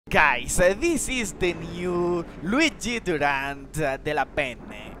Guys, this is the new Luigi Durand de la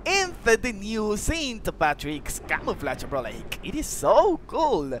Penne and the new Saint Patrick's camouflage, bro. Like, it is so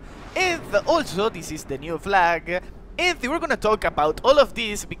cool. And also, this is the new flag. And we're gonna talk about all of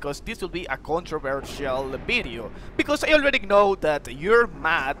this because this will be a controversial video. Because I already know that you're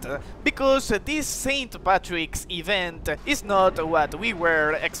mad because this St. Patrick's event is not what we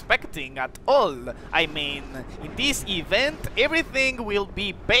were expecting at all. I mean, in this event, everything will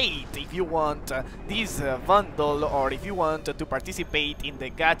be paid if you want this bundle or if you want to participate in the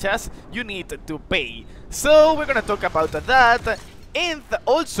gachas, you need to pay. So we're gonna talk about that. And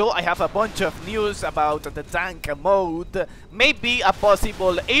also I have a bunch of news about the tank mode, maybe a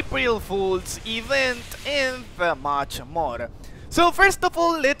possible April Fool's event and much more. So first of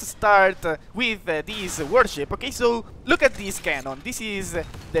all, let's start with this warship. Okay, so look at this cannon. This is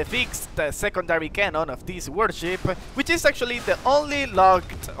the fixed secondary cannon of this warship, which is actually the only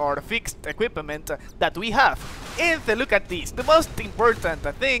locked or fixed equipment that we have. And look at this. The most important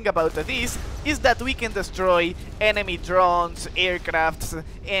thing about this is that we can destroy enemy drones, aircrafts,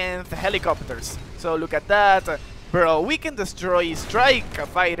 and helicopters. So look at that. Bro, we can destroy strike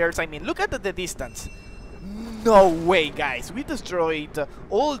fighters. I mean, look at the distance. No way, guys, we destroyed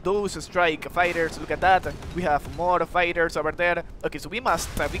all those strike fighters. Look at that, we have more fighters over there. Okay, so we must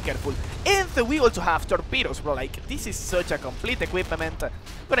be careful. And we also have torpedoes, bro. Like, this is such a complete equipment. I'm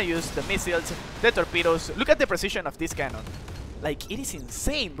gonna use the missiles, the torpedoes. Look at the precision of this cannon. Like, it is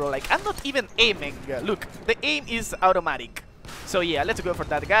insane, bro. Like, I'm not even aiming. Look, the aim is automatic. So yeah, let's go for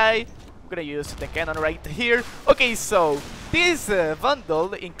that guy. Gonna use the cannon right here. Okay, so this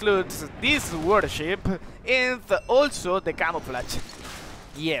bundle includes this warship and also the camouflage.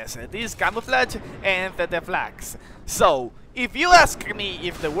 Yes, this camouflage and the flags. So if you ask me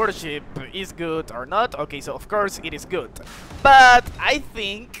if the warship is good or not, okay, so of course it is good. But I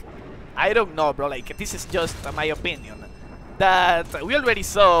think, I don't know, bro, like, this is just my opinion, that we already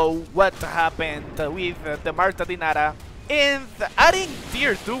saw what happened with the Marta Dinara. And adding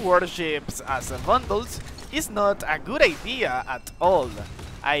tier 2 warships as bundles is not a good idea at all.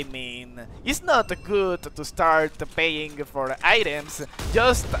 I mean, it's not good to start paying for items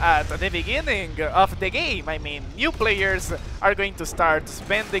just at the beginning of the game. I mean, new players are going to start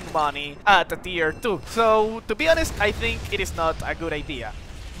spending money at tier 2. So, to be honest, I think it is not a good idea.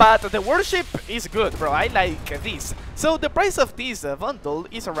 But the warship is good, bro. I like this. So, the price of this bundle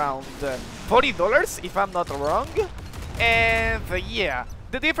is around $40, if I'm not wrong. And yeah,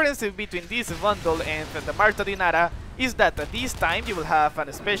 the difference between this bundle and the Marta Dinara is that this time you will have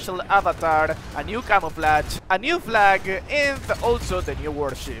a special avatar, a new camouflage, a new flag, and also the new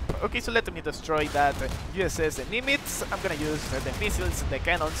warship. Okay, so let me destroy that USS Nimitz. I'm gonna use the missiles, the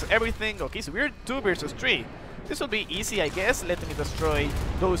cannons, everything. Okay, so we're 2 versus 3. This will be easy, I guess. Let me destroy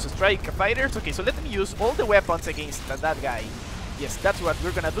those strike fighters. Okay, so let me use all the weapons against that guy. Yes, that's what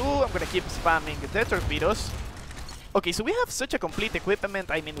we're gonna do. I'm gonna keep spamming the torpedoes. Okay, so we have such a complete equipment.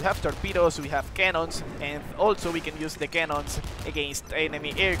 I mean, we have torpedoes, we have cannons, and also we can use the cannons against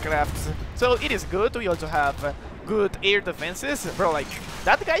enemy aircrafts. So it is good. We also have good air defenses. Bro, like,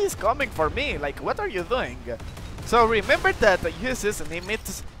 that guy is coming for me. Like, what are you doing? So remember that USS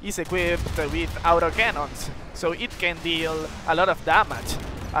Nimitz is equipped with autocannons, so it can deal a lot of damage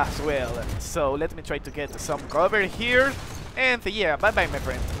as well. So let me try to get some cover here. And yeah, bye-bye, my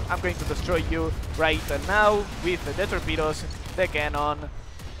friend. I'm going to destroy you right now with the torpedoes, the cannon,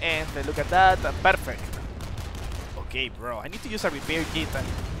 and look at that. Perfect. Okay, bro, I need to use a repair kit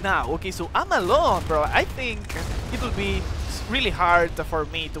now. Okay, so I'm alone, bro. I think it will be really hard for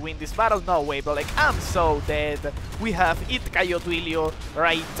me to win this battle. No way, bro. Like, I'm so dead. We have Itkayo Duilio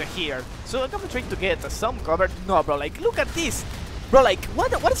right here. So I'm gonna try to get some cover. No, bro, like, look at this. Bro, like,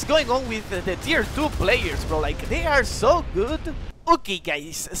 what is going on with the tier 2 players, bro? Like, they are so good. Okay,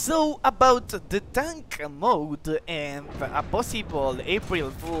 guys, so about the tank mode and a possible April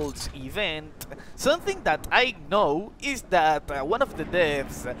Fool's event, something that I know is that one of the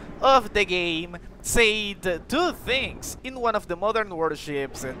devs of the game said 2 things in one of the Modern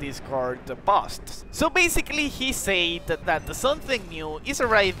Warships Discord posts. So basically he said that something new is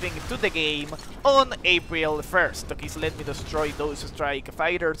arriving to the game on April 1st. Okay, so let me destroy those strike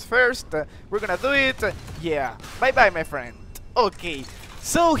fighters first. We're gonna do it. Yeah, bye-bye, my friend. Okay,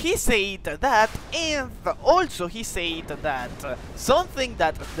 so he said that, and also he said that something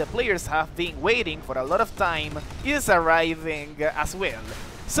that the players have been waiting for a lot of time is arriving as well.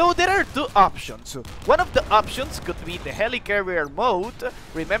 So there are 2 options. One of the options could be the helicarrier mode.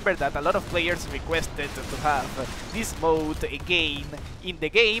 Remember that a lot of players requested to have this mode again in the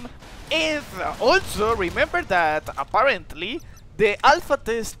game. And also remember that apparently The alpha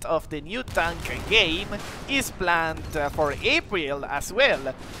test of the new tank game is planned for April as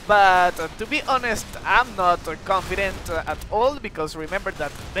well, but to be honest, I'm not confident at all, because remember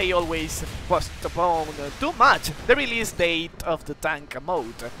that they always postpone too much the release date of the tank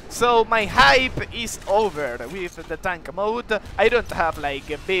mode. So my hype is over with the tank mode. I don't have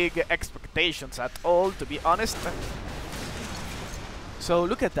like big expectations at all, to be honest. So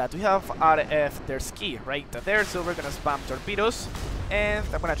look at that, we have RF, their ski right there, so we're gonna spam torpedoes. And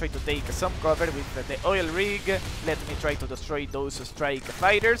I'm gonna try to take some cover with the oil rig. Let me try to destroy those strike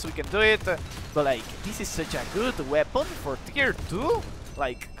fighters, we can do it. But like, this is such a good weapon for tier 2?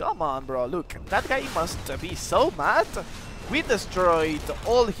 Like, come on bro, look, that guy must be so mad. We destroyed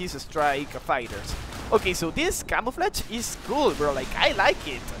all his strike fighters. Okay, so this camouflage is cool bro, like I like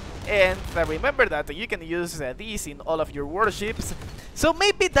it. And remember that you can use these in all of your warships. So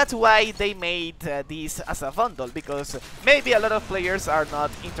maybe that's why they made this as a bundle, because maybe a lot of players are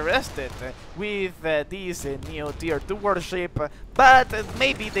not interested with this new tier 2 warship, but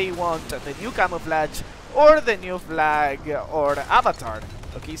maybe they want the new camouflage or the new flag or avatar.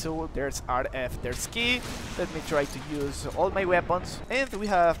 Okay, so there's RF, there's ski. Let me try to use all my weapons. And we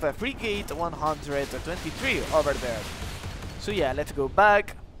have frigate 123 over there. So yeah, let's go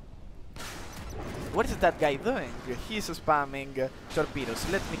back. What is that guy doing? He's spamming torpedoes.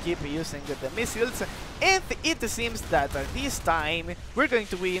 Let me keep using the missiles. And it seems that this time we're going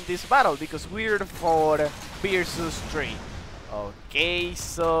to win this battle, because we're 4 versus 3. Okay,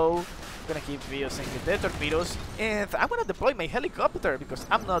 so I'm gonna keep using the torpedoes. And I'm gonna deploy my helicopter, because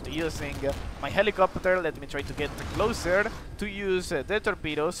I'm not using my helicopter. Let me try to get closer to use the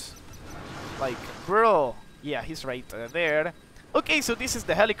torpedoes. Like, bro. Yeah, he's right there. Okay, so this is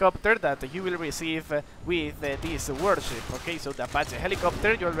the helicopter that you will receive with this warship. Okay, so the Apache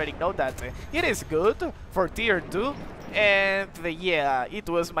helicopter, you already know that it is good for tier 2. And yeah, it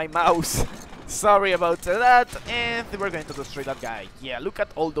was my mouse. Sorry about that. And we're going to destroy that guy. Yeah, look at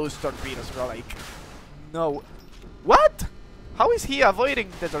all those torpedoes, bro. Like, no. What? How is he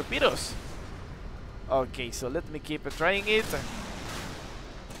avoiding the torpedoes? Okay, so let me keep trying it.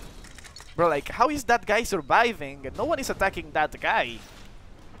 Bro, like, how is that guy surviving? No one is attacking that guy.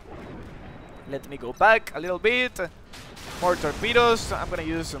 Let me go back a little bit. More torpedoes. I'm gonna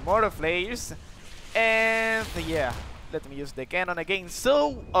use more flares. And yeah, let me use the cannon again.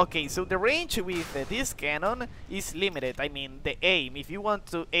 So, okay, so the range with this cannon is limited. I mean, the aim. If you want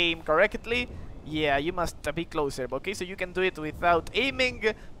to aim correctly, yeah, you must be closer. Okay, so you can do it without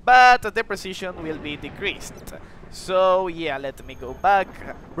aiming, but the precision will be decreased. So yeah, let me go back.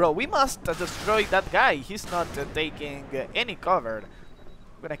 Bro, we must destroy that guy. He's not taking any cover.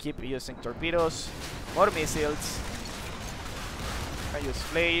 I'm gonna keep using torpedoes, more missiles. I use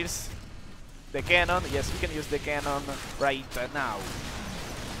flares. The cannon, yes, we can use the cannon right now.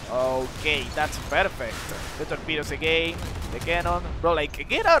 Okay, that's perfect. The torpedoes again, the cannon. Bro, like,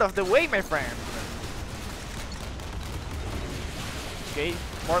 get out of the way, my friend. Okay,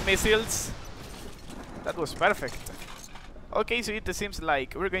 more missiles. That was perfect. Okay, so it seems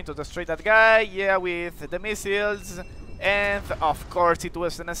like we're going to destroy that guy, yeah, with the missiles. And of course it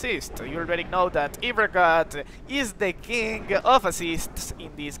was an assist. You already know that IBRAGOD is the king of assists in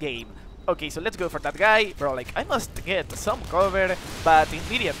this game. Okay, so let's go for that guy. Bro, like, I must get some cover, but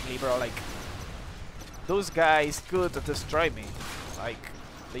immediately, bro, like, those guys could destroy me. Like,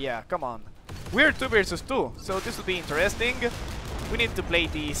 yeah, come on. We're 2 versus 2, so this will be interesting. We need to play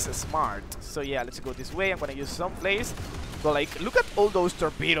this smart. So yeah, let's go this way. I'm gonna use some flares. But like, look at all those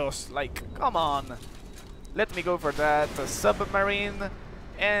torpedoes. Like, come on. Let me go for that submarine.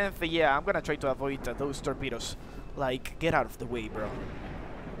 And yeah, I'm gonna try to avoid those torpedoes. Like, get out of the way, bro.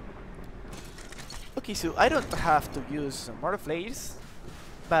 Okay, so I don't have to use more flares.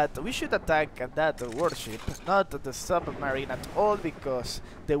 But we should attack that warship, not the submarine at all, because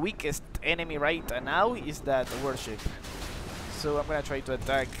the weakest enemy right now is that warship. So I'm gonna try to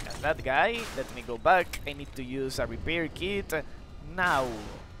attack that guy. Let me go back. I need to use a repair kit now.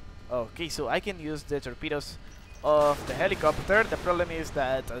 Okay, so I can use the torpedoes of the helicopter. The problem is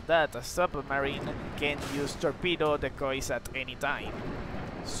that that submarine can use torpedo decoys at any time.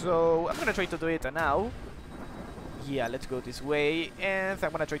 So I'm gonna try to do it now. Yeah, let's go this way, and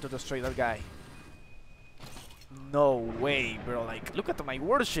I'm gonna try to destroy that guy. No way, bro. Like, look at my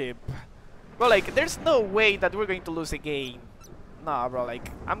warship. Bro, like, there's no way that we're going to lose a game. Nah, bro,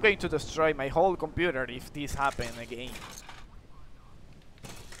 like, I'm going to destroy my whole computer if this happens again.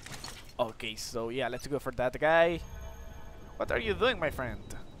 Okay, so yeah, let's go for that guy. What are you doing, my friend?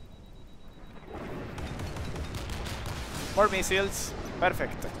 More missiles.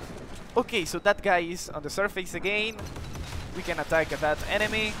 Perfect. Okay, so that guy is on the surface again. we can attack that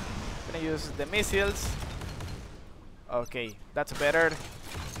enemy. Gonna use the missiles. Okay, that's better.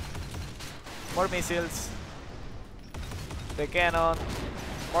 More missiles. The cannon.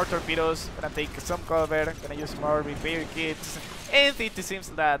 More torpedoes. Gonna take some cover. Gonna use more repair kits. And it seems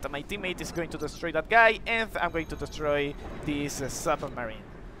that my teammate is going to destroy that guy, and I'm going to destroy this submarine.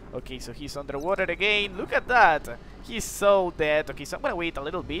 Okay, so he's underwater again. Look at that. He's so dead. Okay, so I'm gonna wait a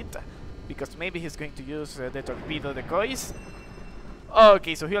little bit, because maybe he's going to use the torpedo decoys.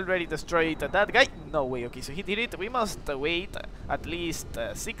 Okay, so he already destroyed that guy. No way. Okay, so he did it. We must wait at least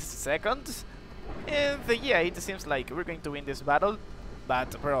 6 seconds. And yeah, it seems like we're going to win this battle.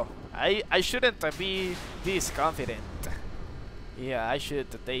 But bro, I shouldn't be this confident. Yeah, I should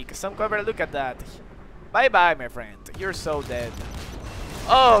take some cover. Look at that. Bye bye, my friend. You're so dead.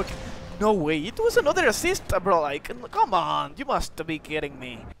 Oh, no way. It was another assist, bro. Like, come on. You must be kidding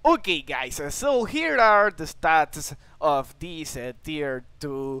me. Okay, guys. So here are the stats of this tier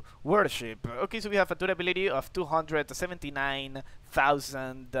 2 warship. Okay, so we have a durability of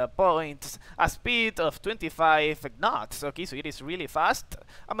 279,000 points, a speed of 25 knots. Okay, so it is really fast.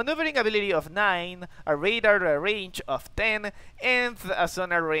 A maneuvering ability of 9, a radar range of 10, and a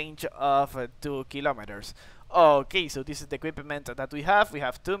sonar range of 2 kilometers. Okay, so this is the equipment that we have. We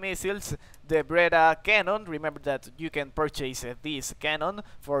have 2 missiles, the Breda cannon. Remember that you can purchase this cannon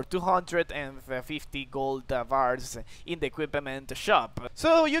for 250 gold bars in the equipment shop.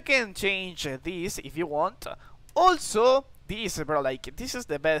 So you can change this if you want. Also, this, bro, like, this is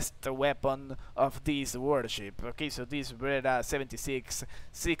the best weapon of this warship. Okay, so this Breda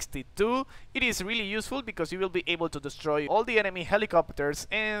 7662, it is really useful because you will be able to destroy all the enemy helicopters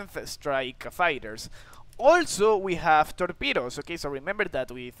and strike fighters. Also, we have torpedoes. Okay, so remember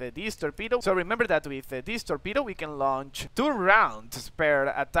that with this torpedo, we can launch 2 rounds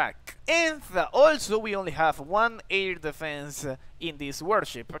per attack. And also, we only have 1 air defense in this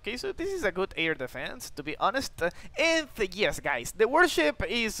warship. Okay, so this is a good air defense, to be honest. And yes, guys, the warship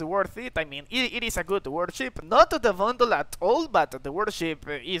is worth it. I mean, it is a good warship. Not the bundle at all, but the warship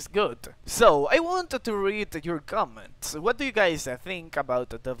is good. So, I wanted to read your comments. What do you guys think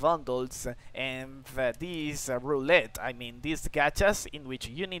about the bundles and this roulette? I mean, these gachas in which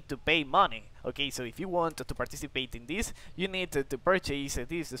you need to pay money. Okay, so if you want to participate in this, you need to purchase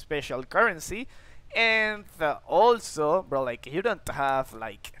this special currency. And also, bro, like, you don't have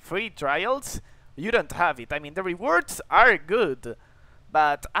like free trials. You don't have it. I mean, the rewards are good,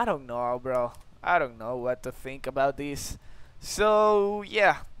 but I don't know, bro. I don't know what to think about this. So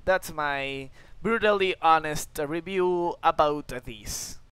yeah, that's my brutally honest review about this.